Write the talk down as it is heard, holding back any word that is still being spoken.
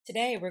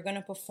Today we're going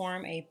to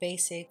perform a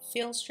basic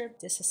field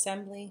strip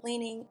disassembly,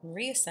 cleaning, and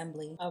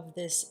reassembly of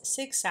this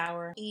Sig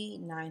Sauer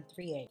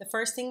P938. The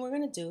first thing we're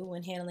going to do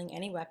when handling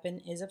any weapon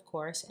is, of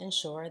course,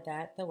 ensure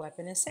that the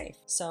weapon is safe.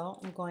 So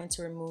I'm going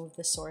to remove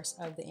the source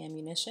of the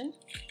ammunition.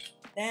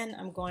 Then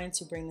I'm going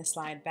to bring the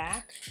slide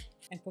back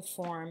and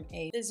perform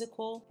a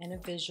physical and a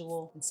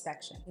visual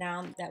inspection.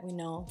 Now that we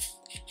know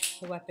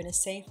the weapon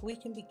is safe, we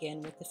can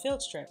begin with the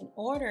field strip. In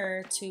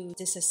order to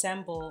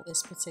disassemble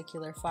this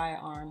particular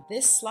firearm,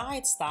 this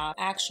slide stop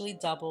actually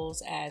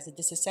doubles as a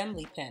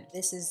disassembly pin.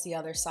 This is the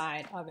other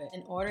side of it.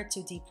 In order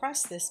to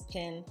depress this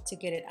pin to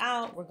get it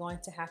out, we're going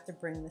to have to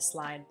bring the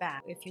slide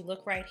back. If you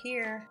look right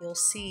here, you'll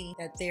see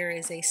that there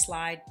is a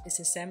slide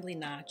disassembly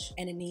notch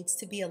and it needs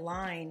to be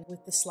aligned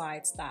with the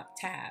slide stop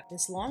tab.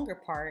 This longer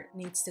part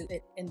needs to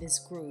fit in this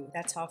groove.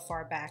 That's how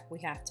far back we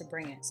have to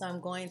bring it. So I'm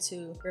going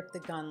to grip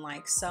the gun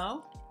like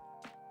so.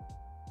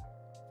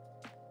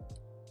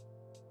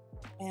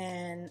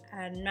 And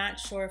I'm not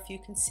sure if you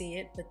can see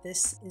it, but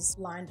this is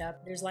lined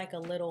up. There's like a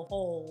little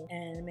hole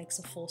and it makes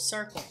a full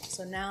circle.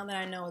 So now that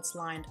I know it's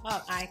lined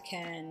up, I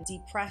can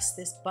depress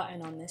this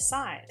button on this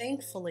side.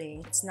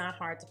 Thankfully, it's not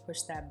hard to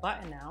push that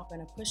button out. I'm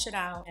gonna push it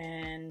out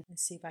and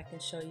let's see if I can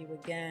show you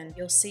again.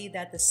 You'll see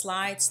that the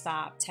slide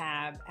stop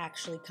tab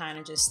actually kind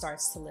of just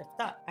starts to lift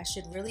up. I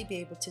should really be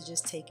able to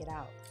just take it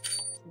out.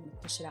 I'm gonna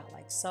push it out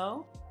like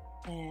so.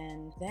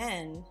 And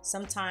then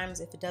sometimes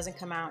if it doesn't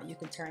come out, you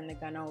can turn the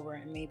gun over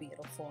and maybe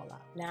it'll fall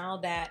out. Now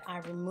that I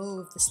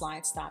removed the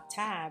slide stop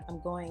tab,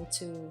 I'm going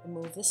to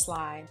remove the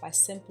slide by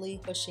simply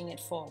pushing it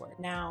forward.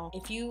 Now,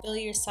 if you feel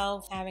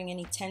yourself having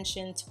any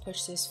tension to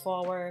push this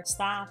forward,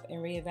 stop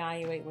and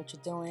reevaluate what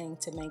you're doing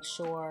to make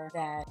sure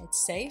that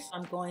it's safe.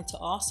 I'm going to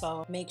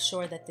also make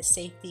sure that the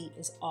safety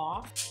is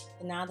off.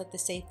 And now that the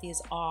safety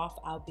is off,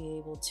 I'll be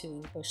able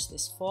to push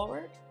this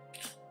forward.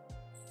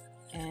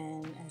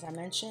 And as I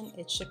mentioned,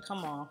 it should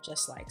come off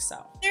just like so.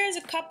 There's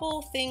a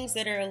couple things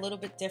that are a little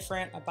bit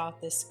different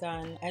about this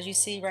gun. As you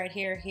see right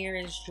here, here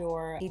is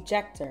your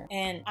ejector.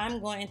 And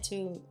I'm going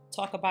to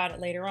talk about it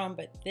later on,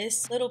 but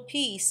this little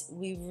piece,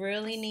 we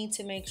really need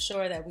to make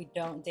sure that we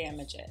don't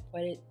damage it.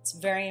 But it's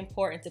very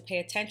important to pay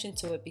attention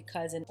to it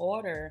because in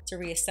order to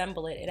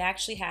reassemble it, it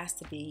actually has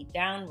to be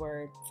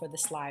downward for the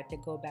slide to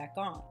go back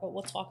on. But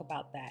we'll talk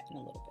about that in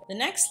a little bit. The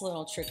next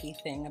little tricky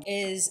thing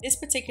is this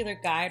particular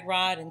guide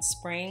rod and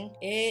spring.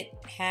 It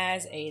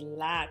has a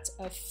lot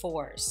of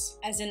force.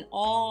 As in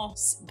all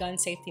gun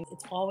safety,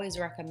 it's always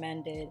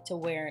recommended to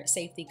wear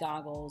safety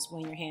goggles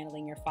when you're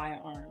handling your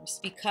firearms.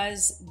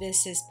 Because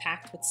this is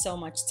packed with so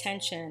much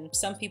tension,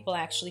 some people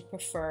actually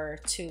prefer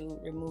to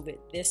remove it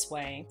this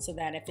way so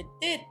that if it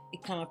did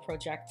become a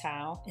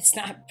projectile, it's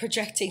not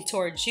projecting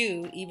towards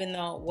you, even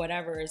though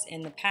whatever is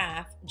in the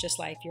path, just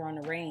like if you're on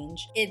a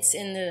range, it's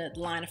in the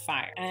line of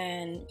fire.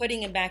 And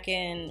putting it back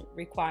in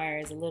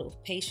requires a little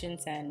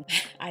patience and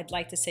I'd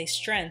like to say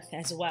strength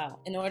as well.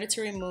 In order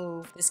to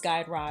remove this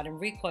guide rod and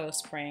recoil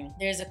spring,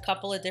 there's a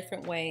couple of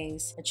different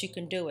ways that you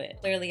can do it.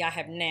 Clearly I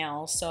have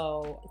nails,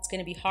 so it's going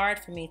to be hard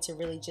for me to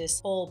really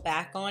just pull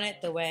back on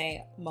it the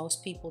way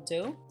most people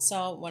do.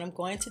 So what I'm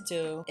going to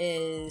do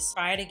is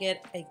try to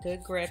get a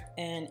good grip,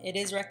 and it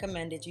is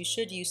recommended you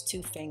should use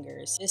 2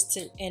 fingers just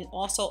to, and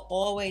also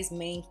always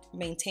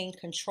maintain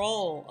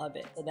control of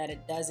it so that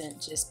it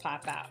doesn't just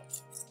pop out.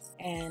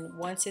 And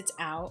once it's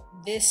out,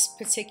 this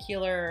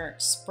particular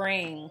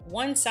spring,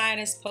 one side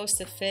is supposed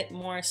to fit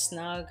more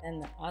snug than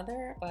the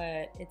other,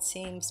 but it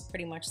seems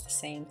pretty much the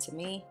same to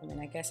me. I mean,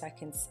 I guess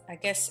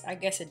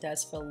it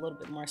does feel a little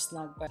bit more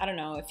snug, but I don't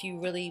know. If you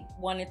really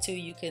wanted to,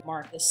 you could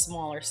mark the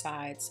smaller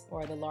sides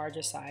or the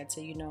larger side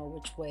so you know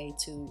which way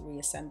to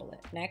reassemble it.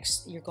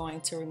 Next, you're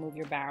going to remove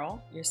your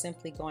barrel. You're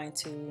simply going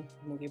to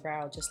remove your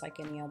barrel just like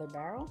any other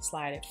barrel.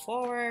 Slide it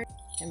forward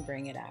and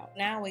bring it out.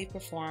 Now we've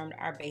performed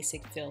our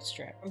basic field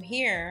strip. From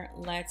here,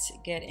 let's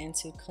get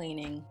into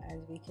cleaning. As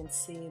we can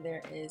see,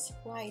 there is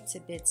quite a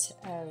bit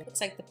of,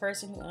 looks like the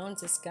person who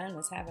owns this gun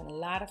was having a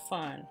lot of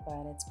fun,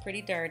 but it's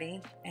pretty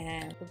dirty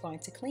and we're going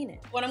to clean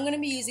it. What I'm going to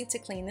be using to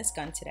clean this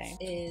gun today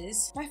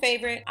is my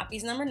favorite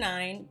Hoppe's number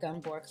 9 gun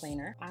bore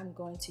cleaner. I'm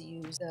going to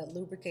use the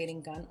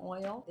lubricating gun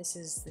oil. This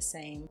is the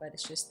same, but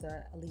it's just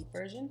the elite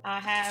version. I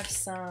have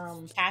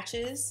some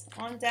patches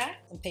on deck,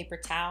 some paper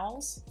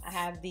towels. I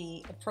have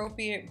the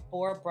appropriate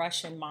bore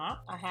brush and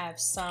mop. I have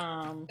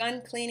some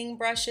gun cleaning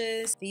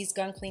brushes. These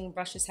gun cleaning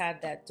brushes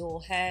have that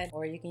dual head,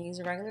 or you can use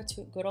a regular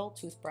good old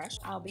toothbrush.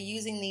 I'll be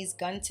using these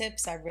gun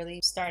tips. I really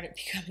started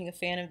becoming a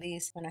fan of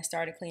these when I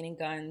started cleaning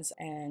guns,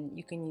 and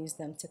you can use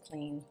them to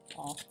clean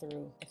all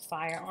through the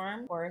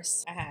firearm. Of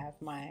course, I have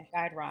my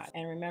guide rod.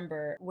 And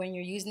remember, when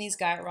you're using these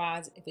guide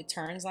rods, if it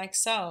turns like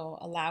so,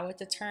 allow it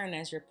to turn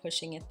as you're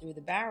pushing it through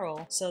the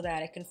barrel so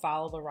that it can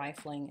follow the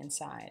rifling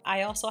inside.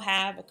 I also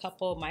have a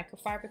couple of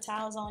microfiber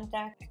towels on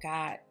deck. I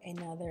got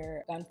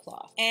another gun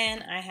cloth,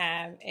 and I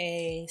have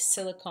a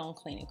silicone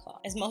cleaning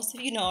cloth. As most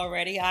of you know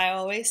already, I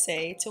always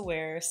say to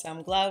wear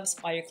some gloves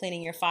while you're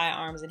cleaning your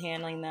firearms and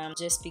handling them,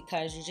 just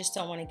because you just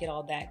don't want to get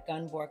all that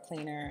gun bore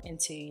cleaner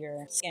into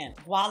your skin.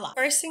 Voila!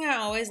 First thing I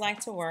always like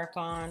to work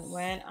on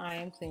when I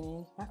am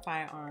cleaning my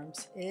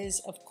firearms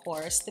is, of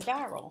course, the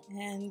barrel.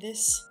 And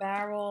this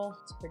barrel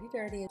is pretty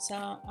dirty,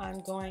 so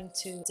I'm going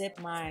to dip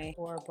my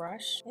bore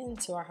brush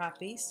into our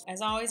Hoppies.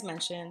 As I always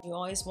mention, you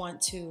always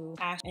want to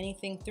pass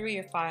anything through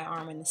your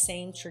firearm in the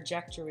same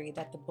trajectory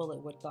that the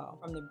bullet would go,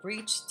 from the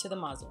breech to the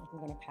muzzle. I'm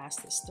going to pass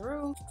this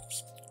through,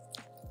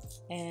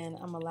 and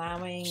I'm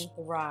allowing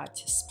the rod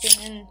to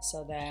spin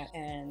so that I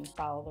can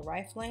follow the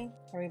rifling.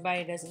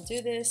 Everybody doesn't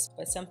do this,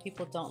 but some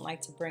people don't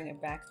like to bring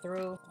it back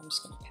through. I'm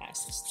just going to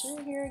pass this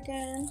through here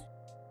again.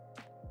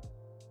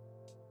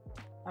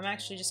 I'm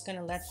actually just going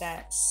to let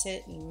that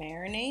sit and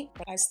marinate,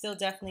 but I still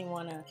definitely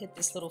want to hit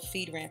this little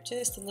feed ramp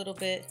just a little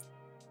bit.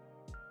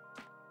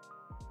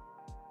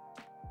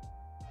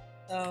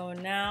 So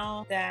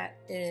now that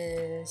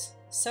is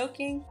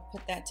soaking,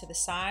 put that to the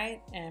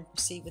side and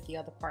proceed with the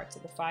other parts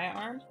of the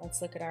firearm.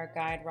 Let's look at our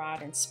guide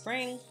rod and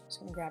spring. Just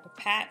going to grab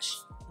a patch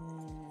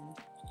and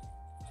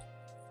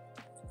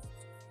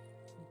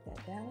put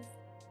that down.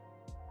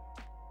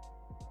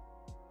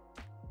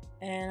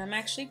 And I'm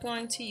actually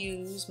going to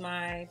use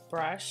my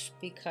brush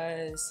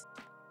because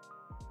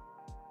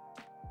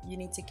you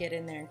need to get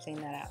in there and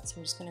clean that out. So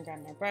I'm just going to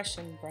grab my brush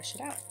and brush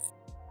it out.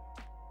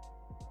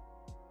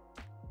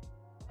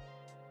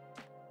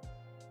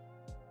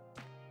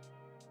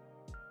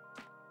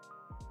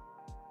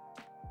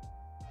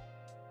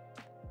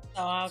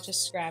 So I'll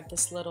just grab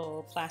this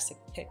little plastic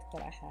pick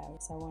that I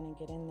have, so I want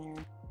to get in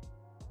there.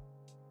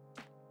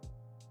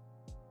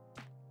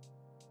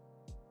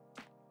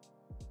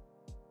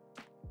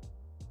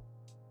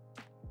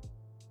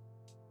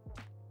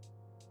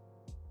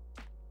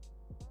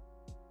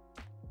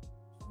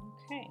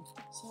 Okay,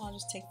 so I'll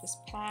just take this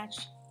patch,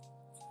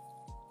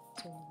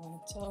 to run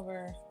it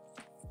over,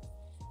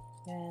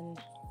 and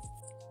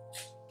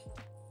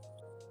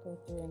go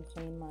through and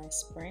clean my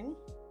spring.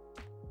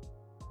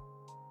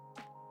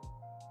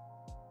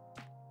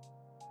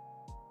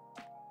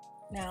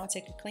 Now I'll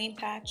take a clean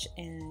patch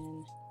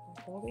and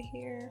go over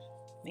here,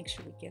 make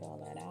sure we get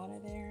all that out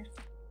of there.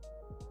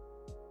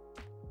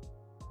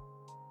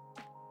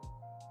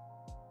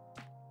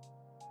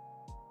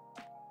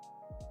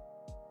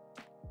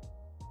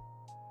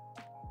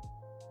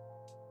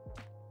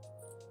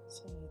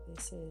 So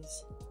this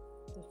is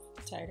the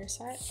tighter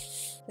side.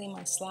 Clean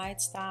my slide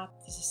stop,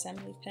 this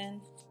assembly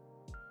pin.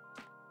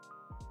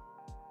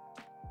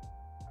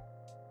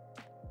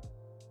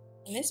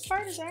 And this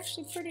part is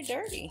actually pretty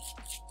dirty.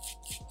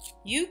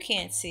 You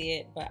can't see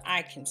it, but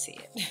I can see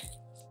it.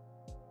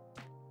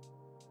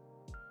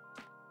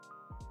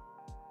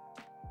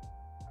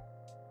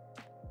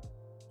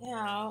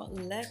 Now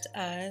let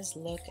us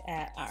look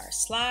at our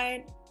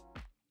slide.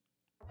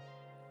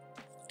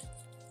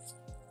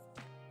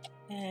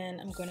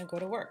 And I'm going to go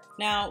to work.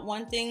 Now,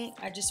 one thing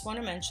I just want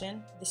to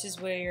mention, this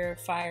is where your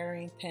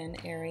firing pin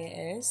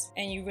area is,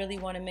 and you really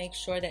want to make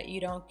sure that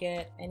you don't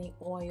get any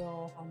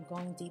oil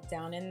going deep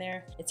down in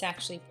there. It's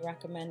actually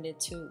recommended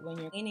to, when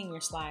you're cleaning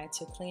your slide,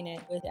 to clean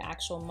it with the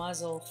actual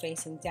muzzle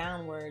facing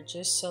downward,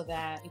 just so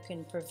that you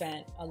can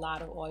prevent a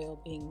lot of oil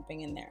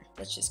being in there.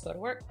 Let's just go to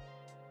work.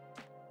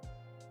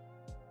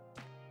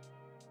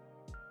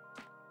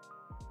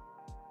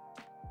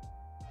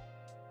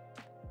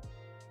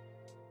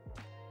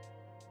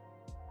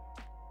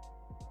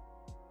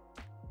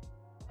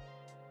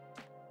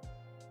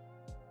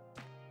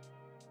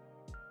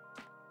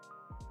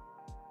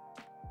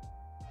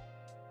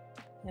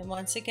 And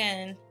once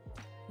again,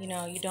 you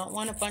know, you don't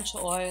want a bunch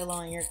of oil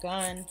on your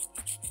gun,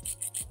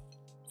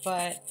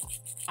 but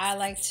I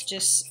like to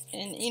just,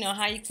 and you know,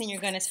 how you clean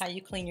your gun is how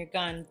you clean your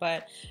gun,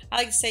 but I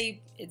like to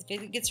say if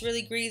it gets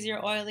really greasy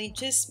or oily,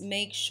 just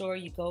make sure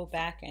you go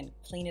back and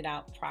clean it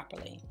out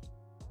properly.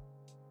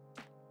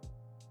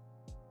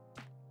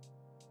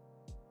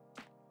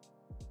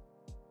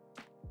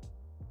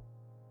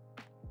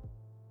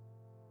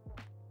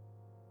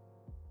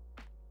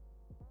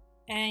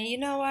 And you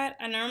know what?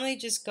 I normally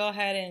just go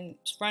ahead and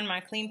run my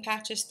clean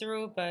patches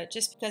through, but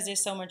just because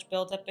there's so much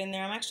buildup in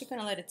there, I'm actually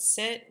going to let it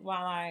sit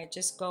while I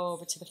just go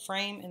over to the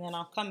frame, and then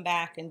I'll come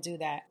back and do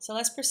that. So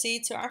let's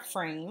proceed to our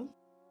frame.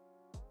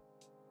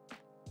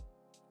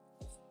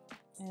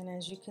 And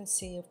as you can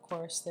see, of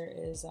course, there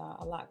is a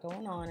lot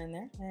going on in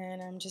there. And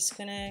I'm just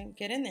going to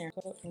get in there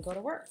and go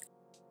to work.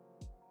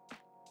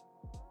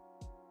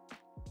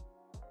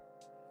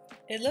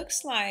 It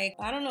looks like,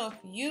 I don't know if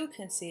you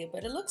can see it,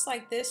 but it looks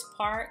like this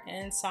part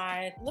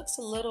inside looks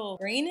a little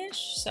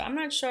greenish. So I'm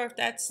not sure if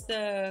that's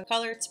the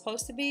color it's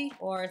supposed to be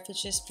or if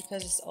it's just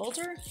because it's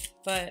older,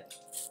 but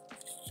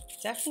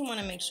definitely want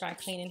to make sure I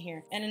clean in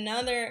here. And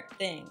another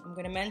thing, I'm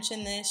going to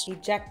mention this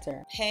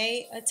ejector.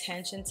 Pay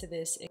attention to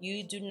this.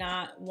 You do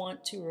not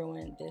want to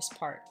ruin this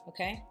part,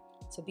 okay?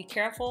 So be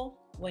careful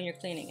when you're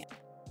cleaning it.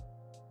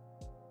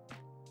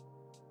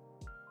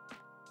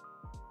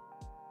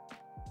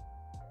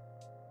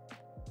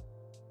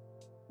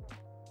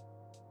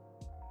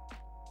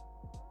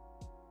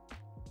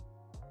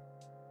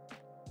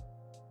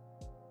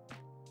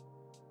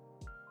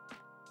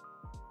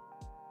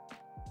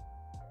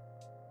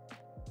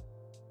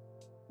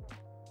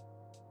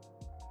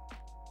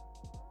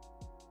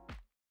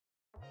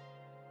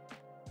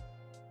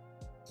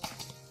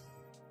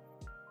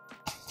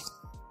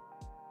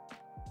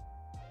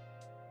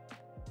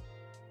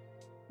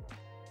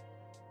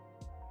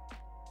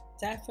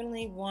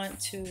 Definitely want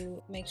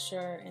to make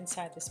sure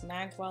inside this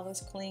mag well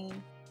is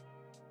clean.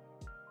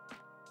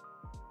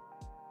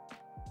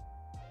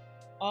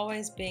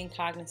 Always being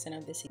cognizant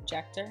of this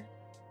ejector.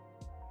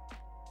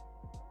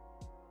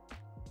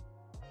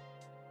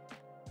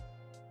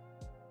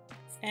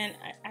 And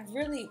I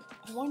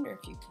wonder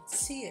if you can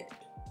see it.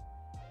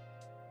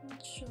 I'm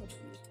not sure, but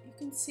you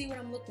can see what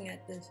I'm looking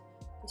at. The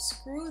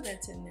screw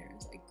that's in there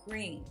is like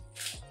green.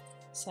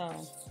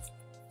 So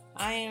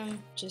I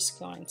am just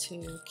going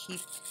to keep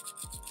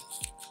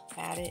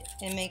at it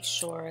and make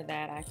sure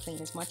that I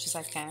clean as much as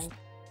I can.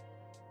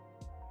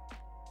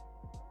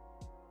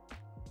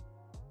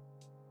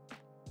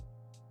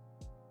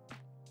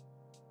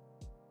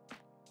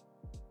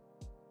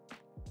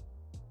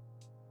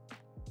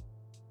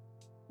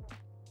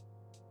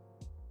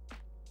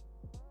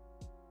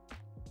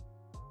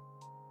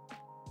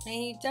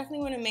 And you definitely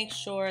want to make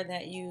sure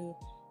that you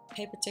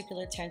pay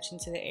particular attention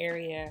to the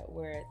area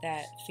where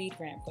that feed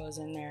ramp goes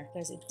in there,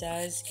 because it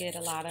does get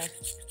a lot of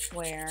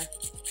wear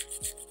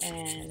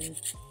and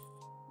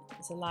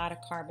there's a lot of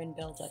carbon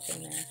buildup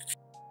in there.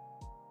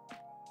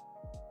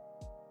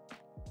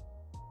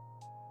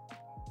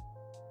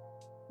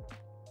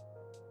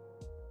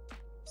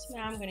 So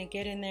now I'm going to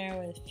get in there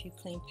with a few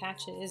clean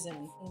patches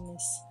and clean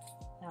this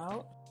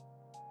out.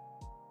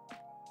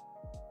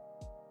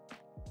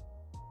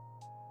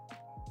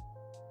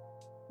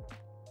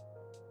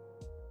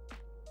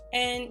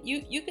 And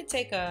you could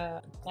take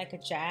a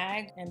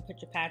jag and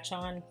put your patch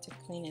on to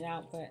clean it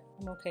out, but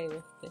I'm okay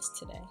with this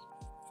today.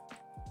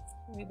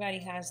 Everybody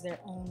has their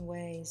own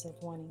ways of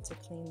wanting to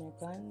clean their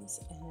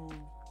guns, and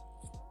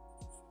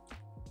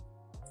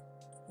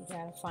you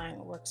gotta find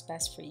what works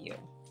best for you.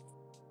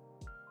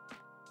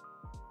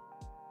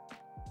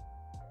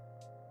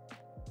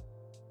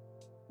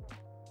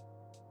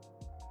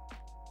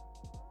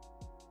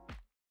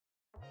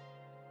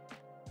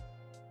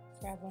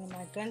 Grab one of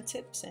my gun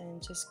tips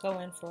and just go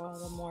in for all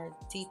the more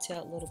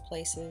detailed little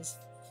places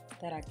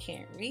that I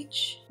can't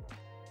reach.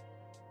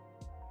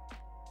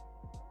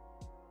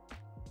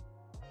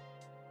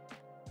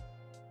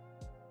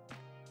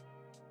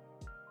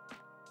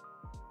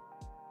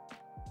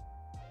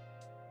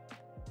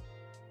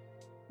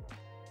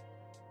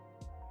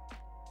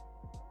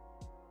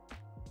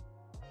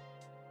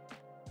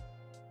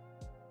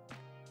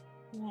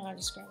 Now I'll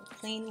just grab a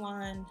clean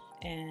one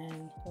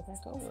and go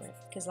back over it.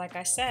 Because like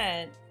I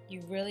said,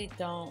 you really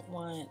don't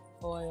want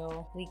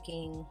oil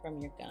leaking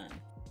from your gun.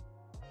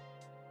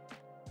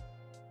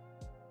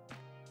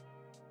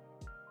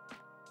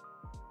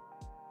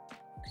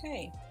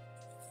 Okay.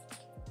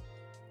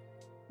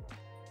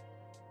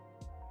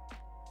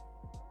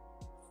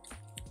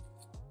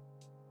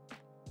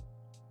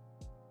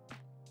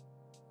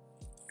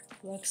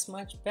 Looks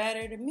much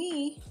better to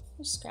me.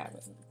 Just grab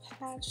a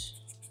patch.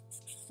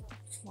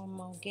 One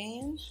more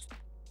again.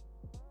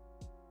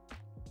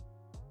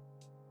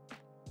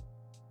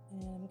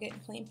 And I'm getting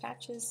clean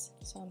patches,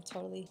 so I'm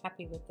totally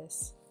happy with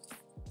this.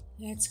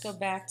 Let's go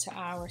back to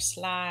our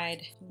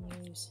slide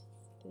and use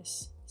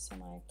this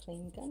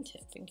semi-clean gun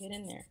tip and get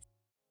in there.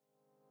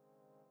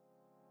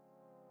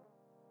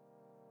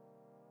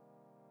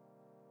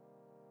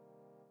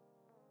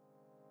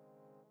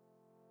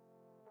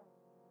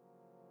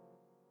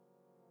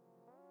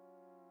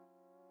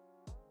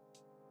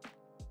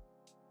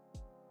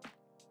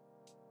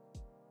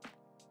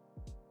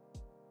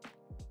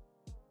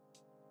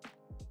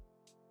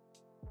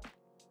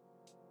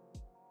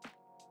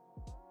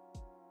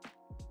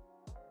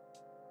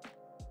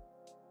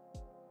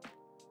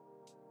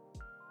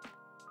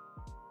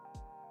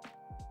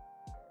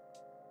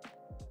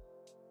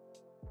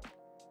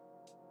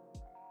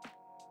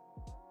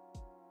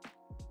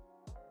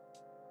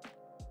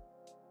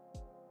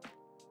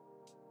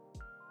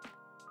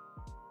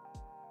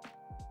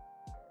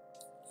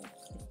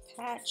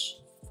 Patch.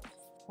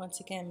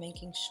 Once again,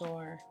 making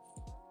sure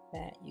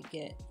that you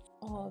get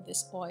all of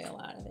this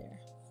oil out of there.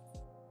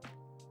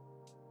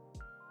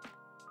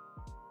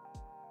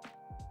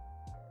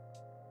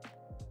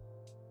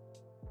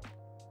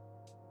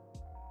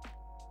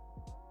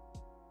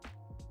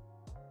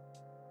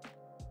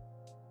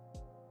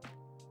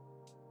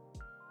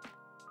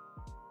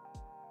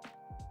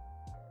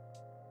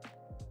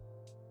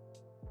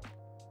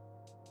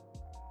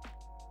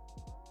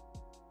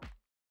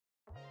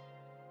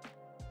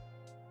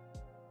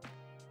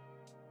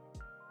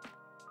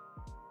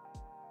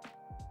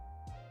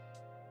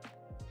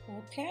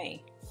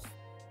 Okay.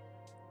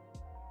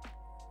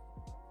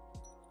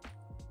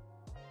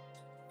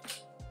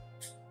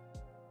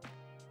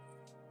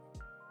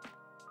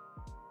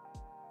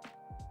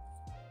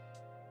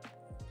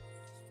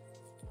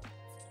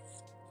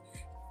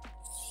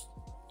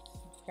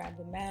 Grab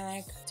the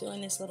mag,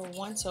 doing this little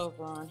once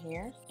over on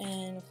here.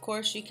 And of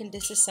course you can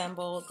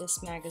disassemble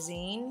this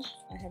magazine.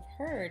 I have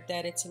heard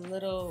that it's a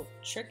little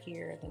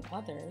trickier than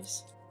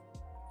others,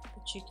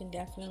 but you can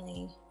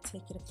definitely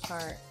take it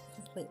apart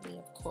completely,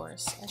 of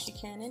course, as you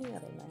can any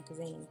other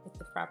magazine with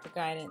the proper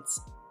guidance.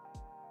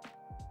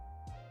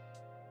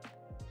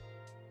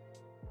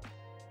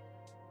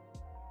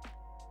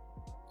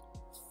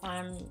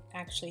 I'm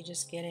actually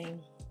just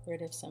getting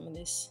rid of some of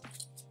this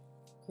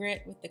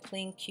grit with the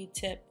clean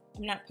Q-tip.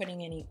 I'm not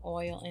putting any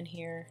oil in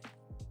here.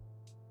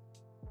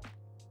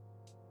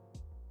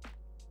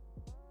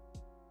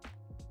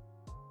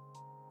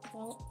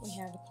 So we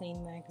have a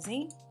clean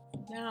magazine.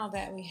 Now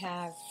that we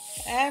have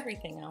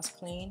everything else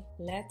clean,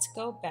 let's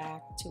go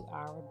back to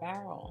our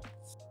barrel.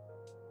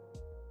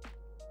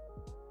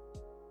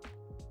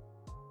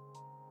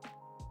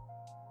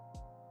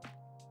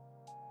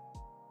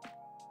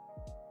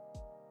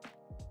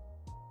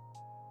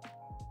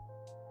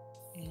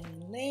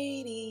 And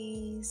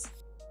ladies,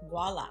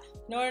 voila.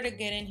 In order to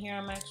get in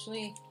here,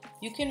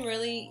 you can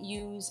really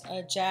use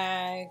a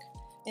jag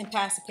and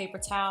pass a paper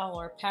towel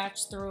or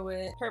patch through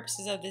it. For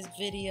purposes of this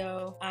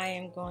video, I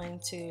am going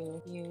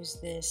to use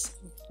this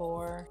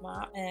bore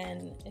mop.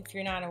 And if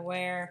you're not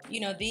aware, you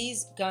know,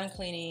 these gun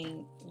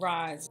cleaning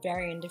rods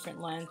vary in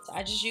different lengths.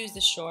 I just use the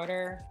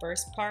shorter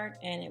first part,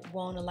 and it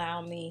won't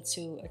allow me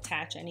to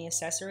attach any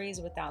accessories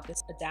without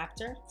this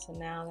adapter. So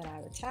now that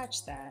I've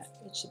attached that,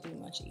 it should be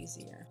much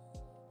easier.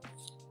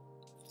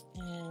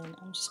 And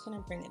I'm just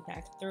gonna bring it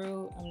back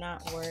through. I'm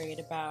not worried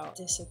about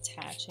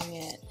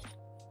disattaching it.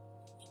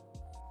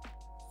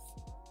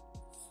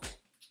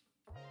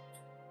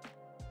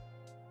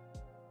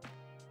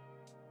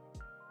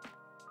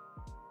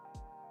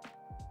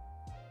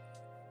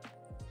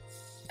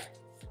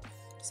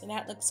 So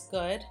that looks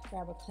good.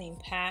 Grab a clean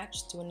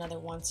patch, do another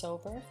once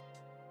over.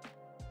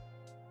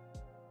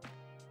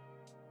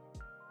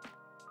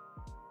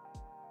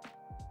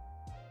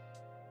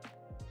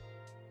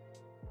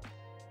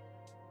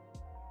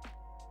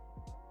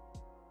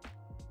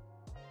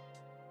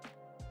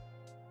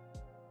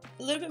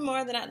 A little bit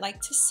more than I'd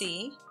like to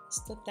see. Let's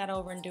flip that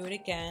over and do it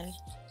again.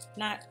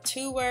 Not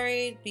too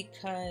worried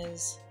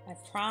because I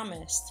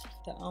promised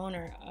the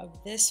owner of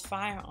this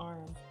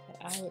firearm that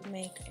I would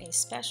make a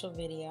special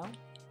video.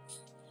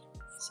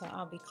 So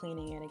I'll be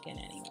cleaning it again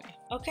anyway.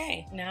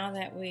 Okay, now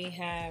that we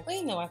have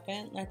cleaned the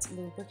weapon, let's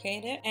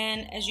lubricate it.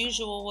 And as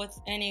usual with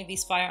any of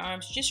these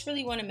firearms, you just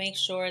really want to make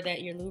sure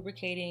that you're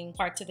lubricating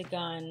parts of the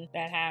gun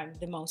that have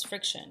the most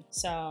friction.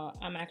 So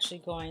I'm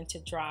actually going to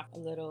drop a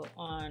little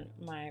on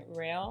my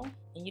rail.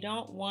 And you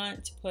don't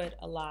want to put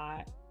a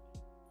lot.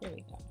 Here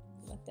we go.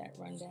 Let that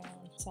run down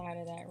side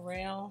of that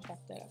rail. Back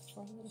that up for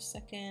a little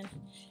second.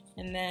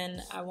 And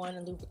then I want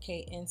to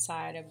lubricate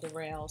inside of the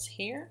rails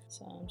here.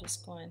 So I'm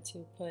just going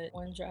to put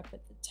one drop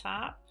at the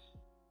top.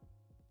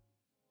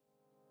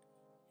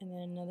 And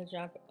then another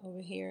drop over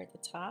here at the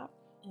top.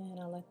 And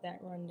I'll let that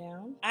run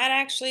down. I'd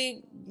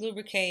actually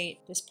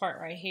lubricate this part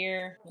right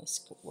here, the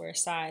square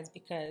sides,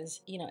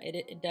 because you know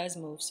it does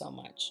move so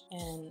much.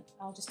 And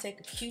I'll just take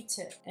a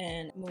Q-tip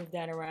and move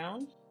that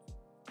around.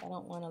 I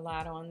don't want a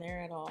lot on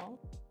there at all.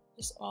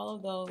 Just all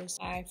of those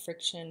high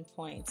friction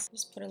points.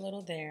 Just put a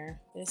little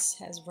there. This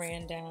has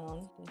ran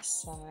down this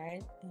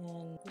side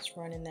and just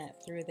running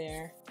that through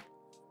there.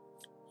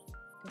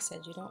 Like I said,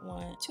 you don't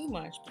want too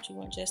much, but you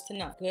want just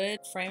enough. Good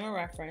frame of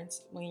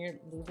reference when you're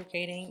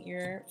lubricating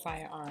your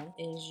firearm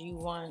is you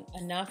want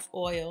enough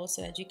oil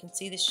so that you can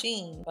see the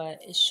sheen, but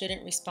it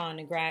shouldn't respond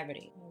to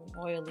gravity.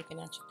 Oil leaking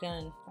out your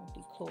gun won't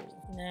be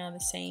cool. Now the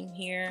same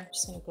here. I'm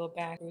just gonna go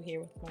back through here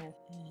with my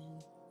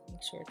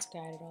make sure it's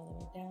guided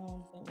all the way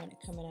down. Don't want it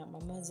coming out my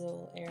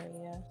muzzle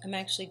area. I'm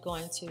actually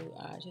going to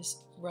just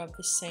rub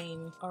the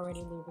same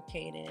already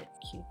lubricated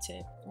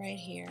Q-tip right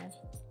here.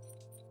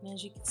 And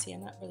as you can see,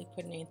 I'm not really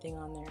putting anything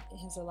on there. It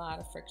has a lot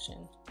of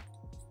friction.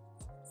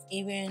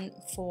 Even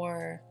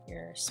for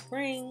your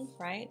spring,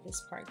 right?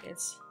 This part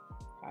gets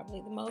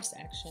probably the most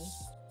action.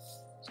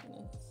 Just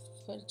gonna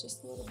put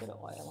just a little bit of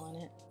oil on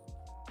it.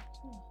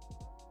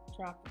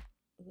 Drop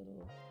a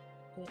little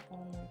bit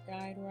on my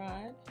guide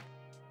rod.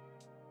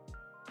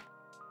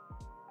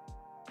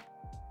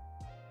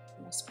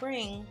 My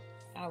spring,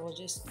 I will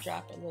just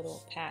drop a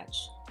little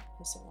patch,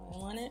 put some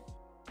oil on it.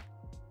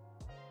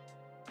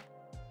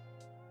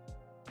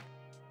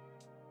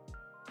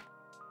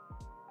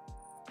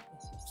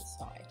 This is the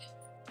side.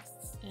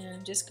 And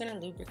I'm just gonna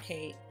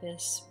lubricate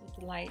this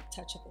with a light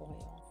touch of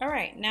oil. All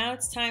right, now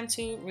it's time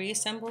to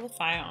reassemble the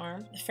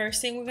firearm. The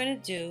first thing we're gonna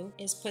do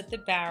is put the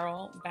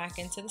barrel back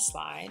into the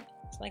slide.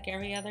 It's like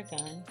every other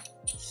gun.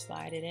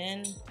 Slide it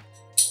in.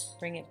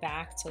 Bring it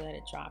back so that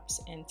it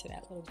drops into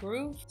that little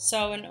groove.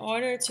 So in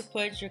order to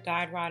put your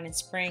guide rod and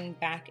spring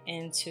back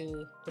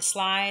into the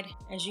slide,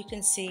 as you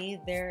can see,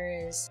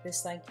 there is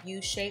this like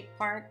U-shaped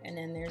part, and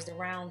then there's the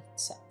round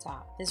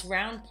top. This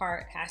round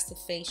part has to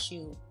face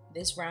you.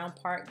 This round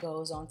part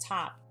goes on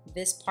top.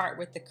 This part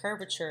with the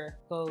curvature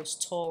goes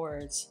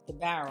towards the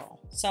barrel.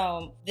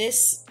 So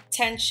this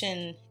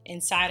tension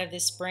inside of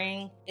this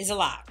spring is a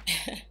lot.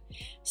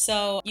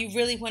 So you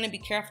really want to be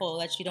careful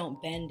that you don't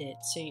bend it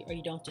or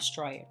you don't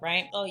destroy it,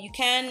 right? So you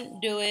can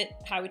do it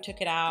how we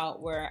took it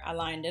out, where I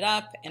lined it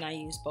up and I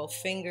used both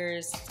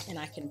fingers and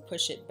I can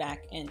push it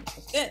back in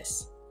like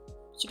this.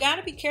 But you got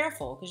to be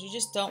careful because you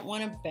just don't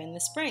want to bend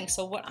the spring.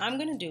 So what I'm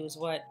going to do is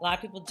what a lot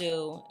of people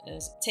do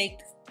is take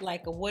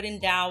like a wooden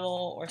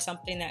dowel or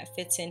something that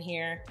fits in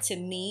here to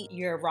meet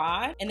your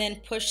rod, and then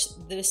push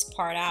this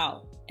part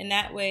out. And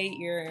that way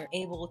you're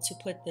able to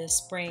put the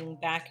spring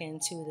back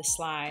into the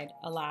slide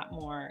a lot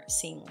more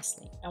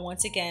seamlessly. And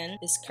once again,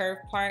 this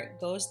curved part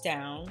goes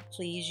down.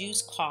 Please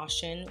use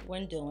caution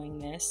when doing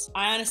this.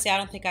 I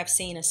don't think I've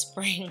seen a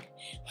spring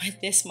with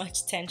this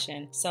much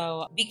tension.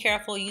 So be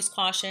careful, use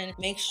caution.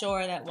 Make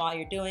sure that while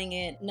you're doing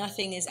it,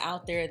 nothing is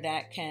out there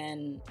that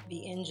can be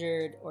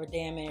injured or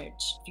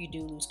damaged if you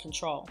do lose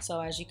control. So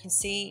as you can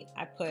see,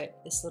 I put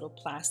this little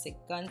plastic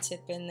gun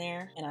tip in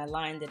there and I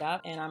lined it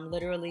up, and I'm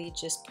literally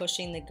just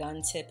pushing the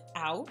gun tip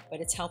out, but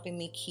it's helping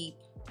me keep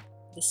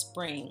the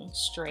spring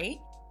straight.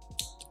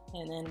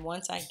 And then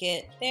once I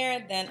get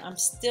there, then I'm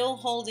still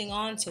holding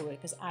on to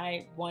it because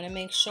I want to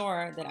make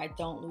sure that I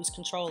don't lose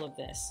control of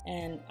this.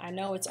 And I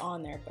know it's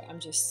on there, but I'm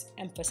just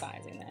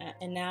emphasizing that.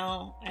 And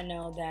now I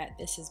know that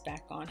this is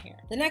back on here.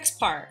 The next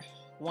part,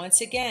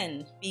 once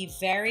again, be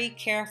very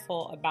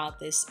careful about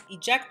this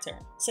ejector.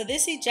 So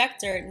this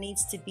ejector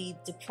needs to be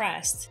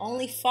depressed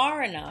only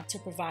far enough to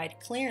provide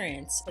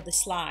clearance for the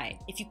slide.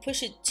 If you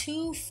push it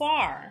too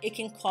far, it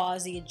can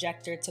cause the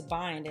ejector to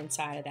bind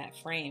inside of that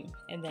frame,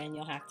 and then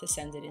you'll have to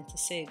send it into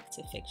Sig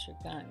to fix your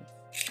gun.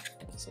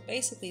 So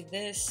basically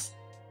this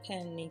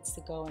pin needs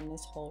to go in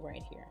this hole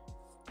right here.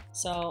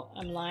 So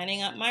I'm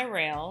lining up my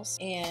rails,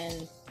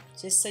 and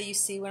just so you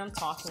see what I'm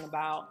talking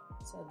about,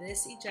 so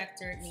this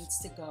ejector needs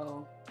to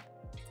go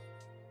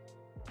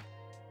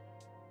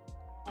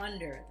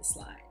under the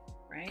slide,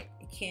 right?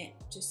 You can't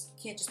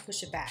just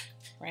push it back,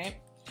 right?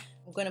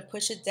 I'm going to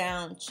push it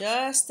down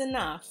just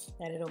enough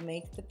that it'll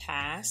make the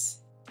pass.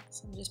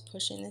 So I'm just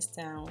pushing this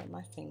down with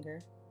my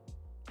finger.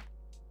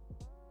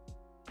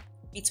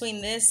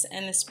 Between this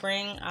and the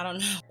spring, I don't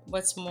know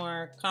what's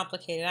more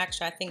complicated.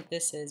 Actually, I think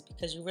this is,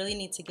 because you really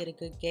need to get a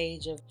good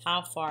gauge of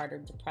how far to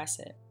depress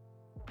it.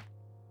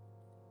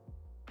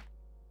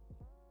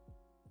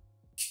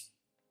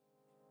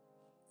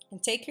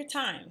 And take your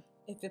time.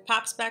 If it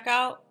pops back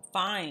out,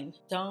 fine.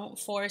 Don't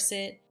force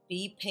it.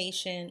 Be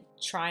patient.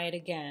 Try it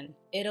again.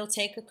 It'll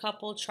take a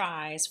couple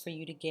tries for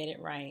you to get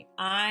it right.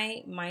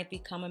 I might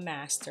become a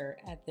master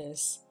at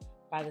this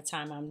by the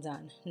time I'm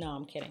done. No,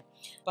 I'm kidding.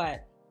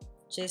 But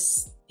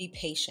just be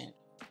patient.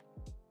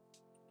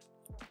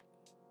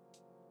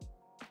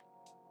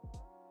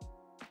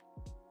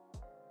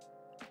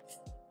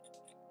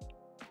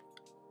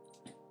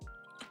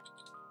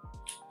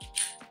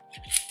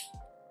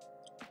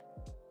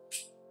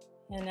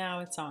 And now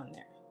it's on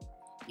there.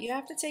 You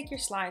have to take your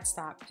slide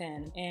stop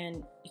pin,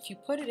 and if you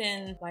put it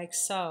in like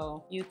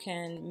so, you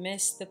can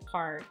miss the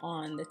part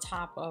on the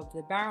top of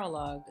the barrel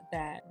lug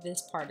that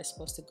this part is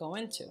supposed to go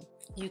into.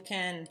 You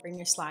can bring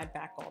your slide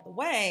back all the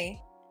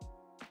way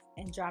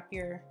and drop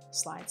your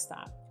slide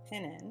stop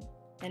pin in,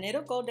 and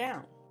it'll go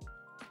down.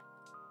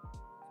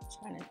 I'm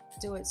trying to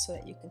do it so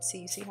that you can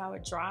see how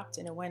it dropped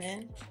and it went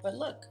in, but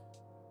look,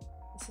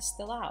 this is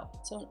still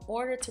out. So in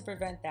order to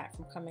prevent that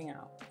from coming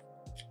out,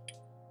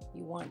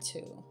 you want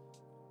to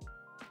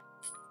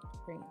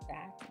bring it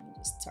back and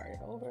just start it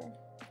over,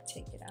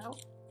 take it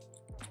out.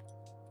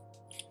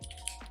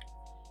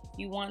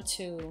 You want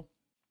to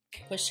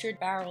push your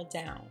barrel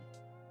down,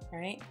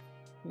 right?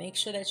 Make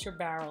sure that your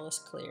barrel is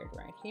cleared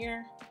right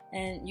here.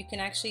 And you can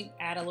actually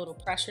add a little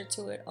pressure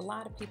to it. A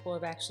lot of people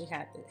have actually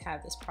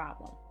have this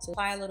problem. So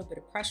apply a little bit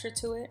of pressure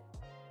to it,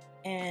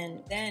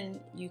 and then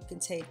you can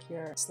take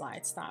your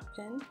slide stop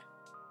pin.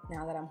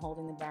 Now that I'm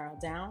holding the barrel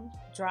down,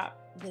 drop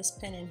this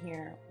pin in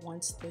here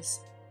once this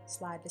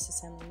slide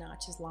disassembly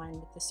notch is lined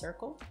with the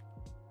circle.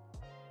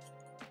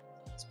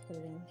 Just put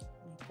it in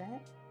like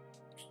that.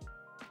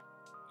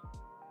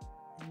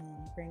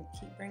 And then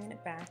keep bringing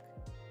it back.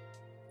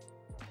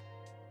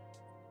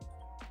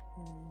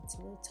 And it's a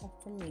little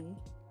tough for me,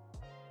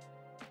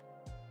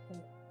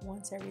 but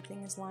once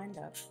everything is lined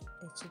up,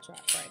 it should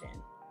drop right in.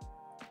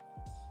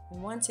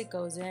 And once it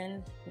goes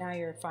in, now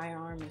your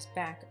firearm is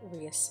back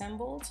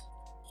reassembled.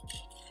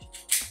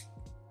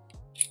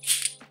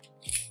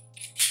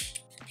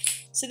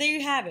 So there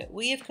you have it.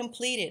 We have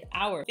completed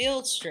our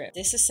field strip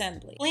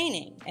disassembly,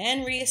 cleaning,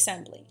 and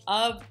reassembly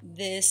of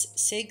this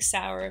Sig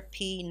Sauer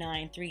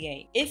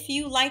P938. If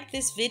you like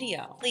this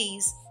video,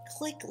 please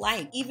click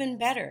like. Even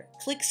better,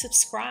 click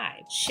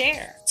subscribe,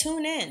 share,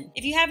 tune in.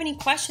 If you have any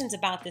questions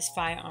about this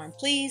firearm,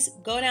 please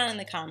go down in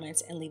the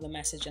comments and leave a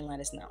message and let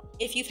us know.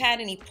 If you've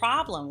had any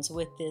problems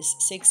with this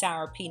Sig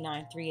Sauer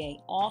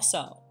P938,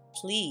 also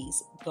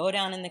please go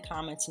down in the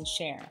comments and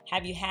share.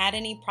 Have you had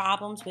any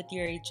problems with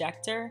your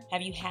ejector?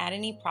 Have you had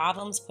any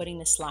problems putting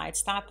the slide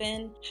stop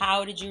in?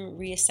 How did you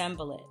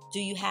reassemble it? Do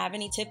you have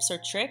any tips or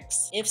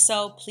tricks? If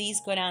so, please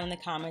go down in the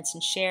comments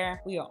and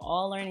share. We are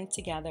all learning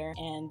together,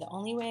 and the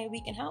only way we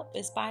can help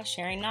is by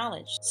sharing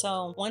knowledge.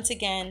 So once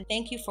again,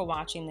 thank you for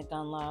watching The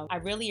Gun Love. I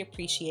really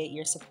appreciate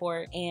your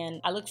support, and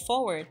I look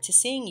forward to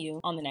seeing you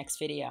on the next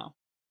video.